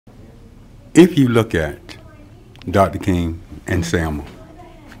If you look at Dr. King and Selma,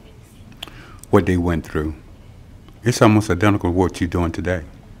 what they went through, it's almost identical to what you're doing today.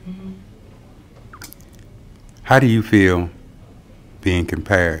 How do you feel being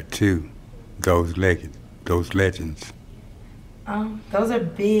compared to those legends? Those are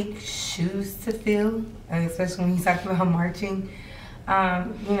big shoes to fill, especially when you talk about marching.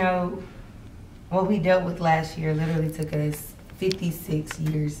 You know, what we dealt with last year literally took us 56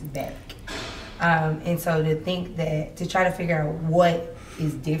 years back. And so to think that, to try to figure out what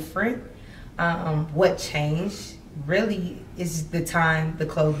is different, what changed, really is the time, the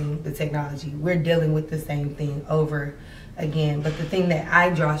clothing, the technology. We're dealing with the same thing over again. But the thing that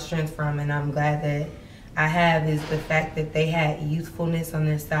I draw strength from, and I'm glad that I have, is the fact that they had youthfulness on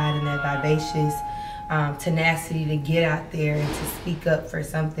their side and that vivacious tenacity to get out there and to speak up for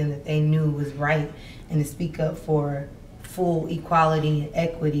something that they knew was right, and to speak up for full equality and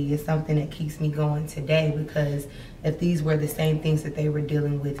equity is something that keeps me going today, because if these were the same things that they were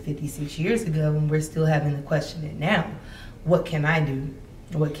dealing with 56 years ago and we're still having to question it now, what can I do?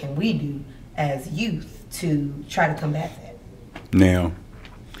 What can we do as youth to try to combat that? Now,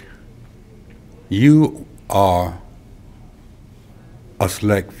 you are a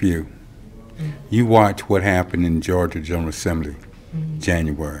select few. You watch what happened in Georgia General Assembly,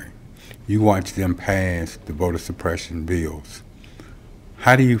 January. You watch them pass the voter suppression bills.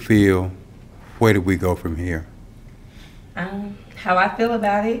 How do you feel? Where do we go from here? How I feel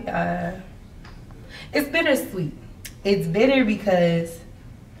about it, it's bittersweet. It's bitter because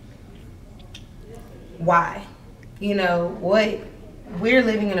why? You know, we're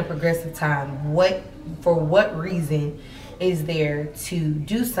living in a progressive time. For what reason is there to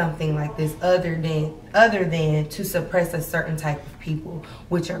do something like this other than to suppress a certain type of people,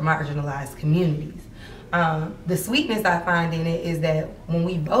 which are marginalized communities? The sweetness I find in it is that when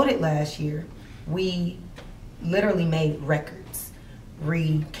we voted last year, we literally made records.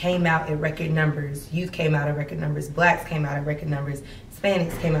 We came out at record numbers. Youth came out at record numbers. Blacks came out at record numbers.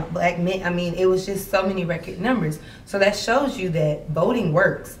 Hispanics came out. Black men. I mean, it was just so many record numbers. So that shows you that voting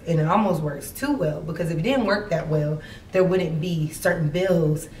works, and it almost works too well, because if it didn't work that well, there wouldn't be certain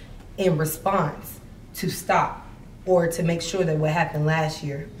bills in response to stop or to make sure that what happened last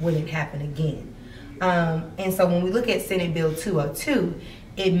year wouldn't happen again. And so when we look at Senate Bill 202,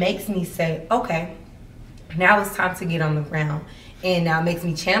 it makes me say, okay, now it's time to get on the ground. And now it makes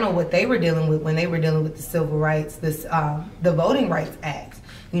me channel what they were dealing with when they were dealing with the Civil Rights, the Voting Rights Act.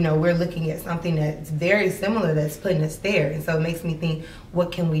 You know, we're looking at something that's very similar that's putting us there. And so it makes me think,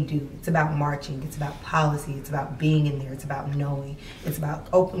 what can we do? It's about marching. It's about policy. It's about being in there. It's about knowing. It's about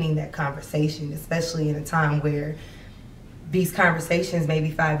opening that conversation, especially in a time where these conversations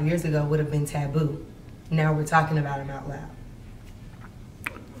maybe 5 years ago would have been taboo. Now we're talking about them out loud.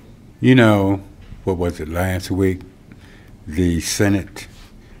 You know, what was it, last week? The Senate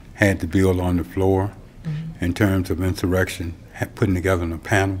had the bill on the floor in terms of insurrection, putting together a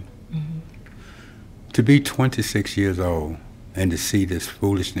panel. To be 26 years old and to see this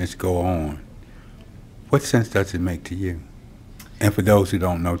foolishness go on, what sense does it make to you? And for those who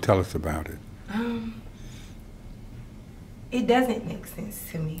don't know, tell us about it. It doesn't make sense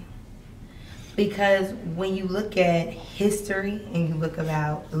to me, because when you look at history and you look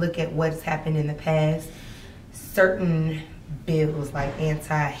at what's happened in the past, certain bills like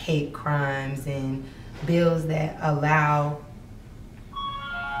anti-hate crimes and bills that allow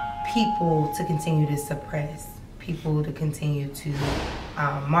people to continue to suppress, people to continue to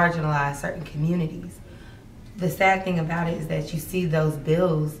marginalize certain communities. The sad thing about it is that you see those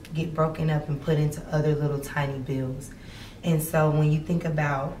bills get broken up and put into other little tiny bills. And so when you think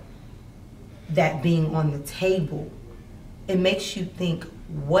about that being on the table, it makes you think,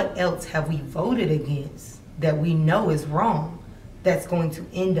 what else have we voted against that we know is wrong, that's going to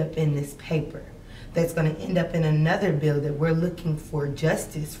end up in this paper, that's going to end up in another bill that we're looking for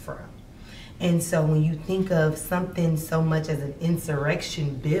justice from? And so when you think of something so much as an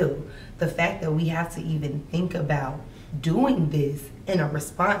insurrection bill, the fact that we have to even think about doing this in a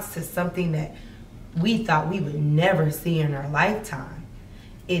response to something that we thought we would never see in our lifetime,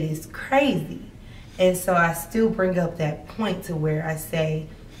 it is crazy. And so I still bring up that point to where I say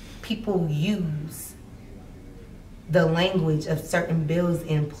people use the language of certain bills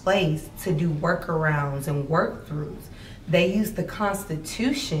in place to do workarounds and work-throughs. They use the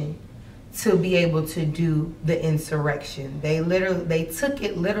Constitution to be able to do the insurrection. They took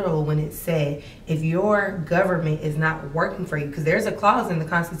it literal when it said, if your government is not working for you, because there's a clause in the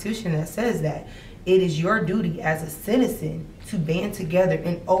Constitution that says that it is your duty as a citizen to band together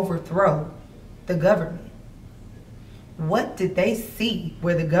and overthrow the government. what did they see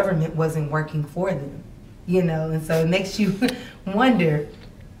where the government wasn't working for them? You know, and so it makes you wonder,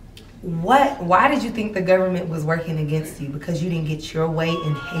 why did you think the government was working against you? Because you didn't get your way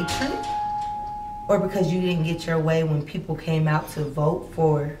in hatred? Or because you didn't get your way when people came out to vote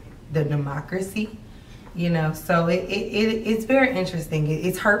for the democracy? You know, so it's very interesting.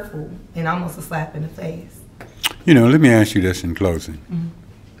 It's hurtful and almost a slap in the face. You know, let me ask you this in closing. Mm-hmm.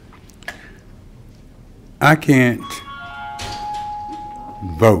 I can't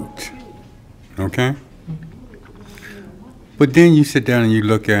vote, okay? But then you sit down and you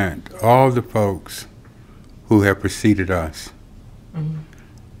look at all the folks who have preceded us. Mm-hmm.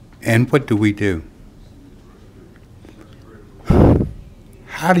 And what do we do?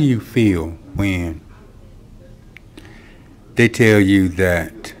 How do you feel when they tell you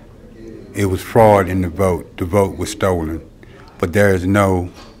that it was fraud in the vote was stolen, but there is no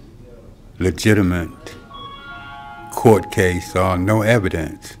legitimate court case or no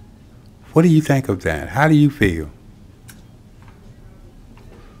evidence? What do you think of that? How do you feel?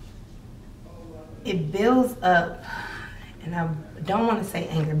 It builds up, and I don't want to say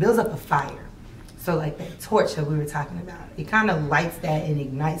anger, it builds up a fire. So like that torch that we were talking about, it kind of lights that and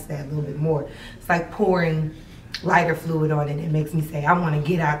ignites that a little bit more. It's like pouring lighter fluid on it. It makes me say, I want to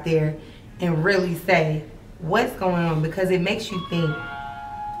get out there and really say what's going on, because it makes you think,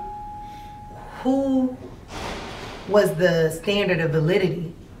 who was the standard of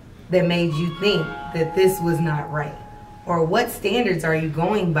validity that made you think that this was not right? Or what standards are you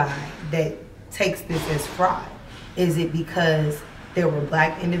going by that takes this as fraud? Is it because there were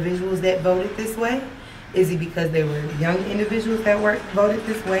black individuals that voted this way? Is it because there were young individuals that voted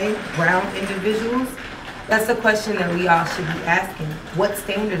this way, brown individuals? That's a question that we all should be asking. What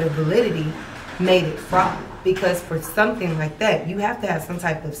standard of validity made it fraud? Because for something like that, you have to have some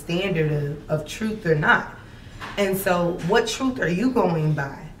type of standard of truth or not. And so what truth are you going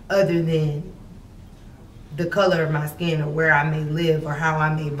by other than the color of my skin or where I may live or how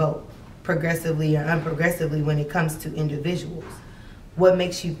I may vote, progressively or unprogressively, when it comes to individuals? What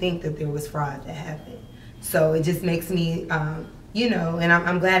makes you think that there was fraud that happened? So it just makes me, you know, and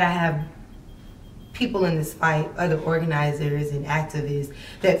I'm glad I have people in this fight, other organizers and activists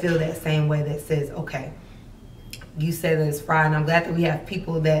that feel that same way, that says, okay, you said that it's fraud, and I'm glad that we have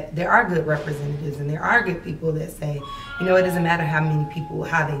people that, there are good representatives and there are good people that say, you know, it doesn't matter how many people,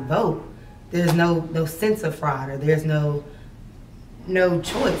 how they vote, there's no sense of fraud, or there's no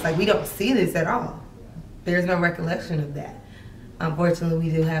choice. Like, we don't see this at all. There's no recollection of that. Unfortunately, we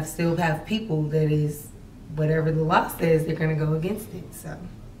do still have people that is, whatever the law says, they're going to go against it. So,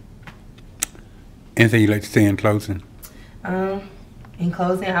 anything you'd like to say in closing? In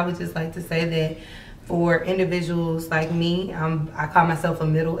closing, I would just like to say that for individuals like me, I call myself a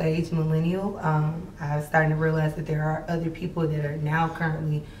middle-aged millennial. I'm starting to realize that there are other people that are now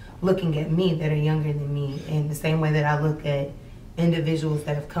currently looking at me that are younger than me, in the same way that I look at individuals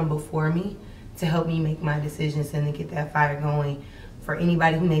that have come before me to help me make my decisions and to get that fire going. For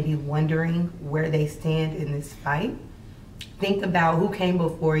anybody who may be wondering where they stand in this fight, think about who came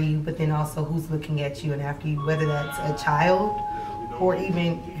before you, but then also who's looking at you and after you, whether that's a child or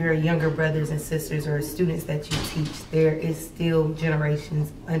even your younger brothers and sisters or students that you teach. There is still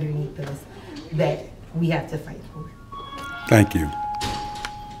generations underneath us that we have to fight for. Thank you.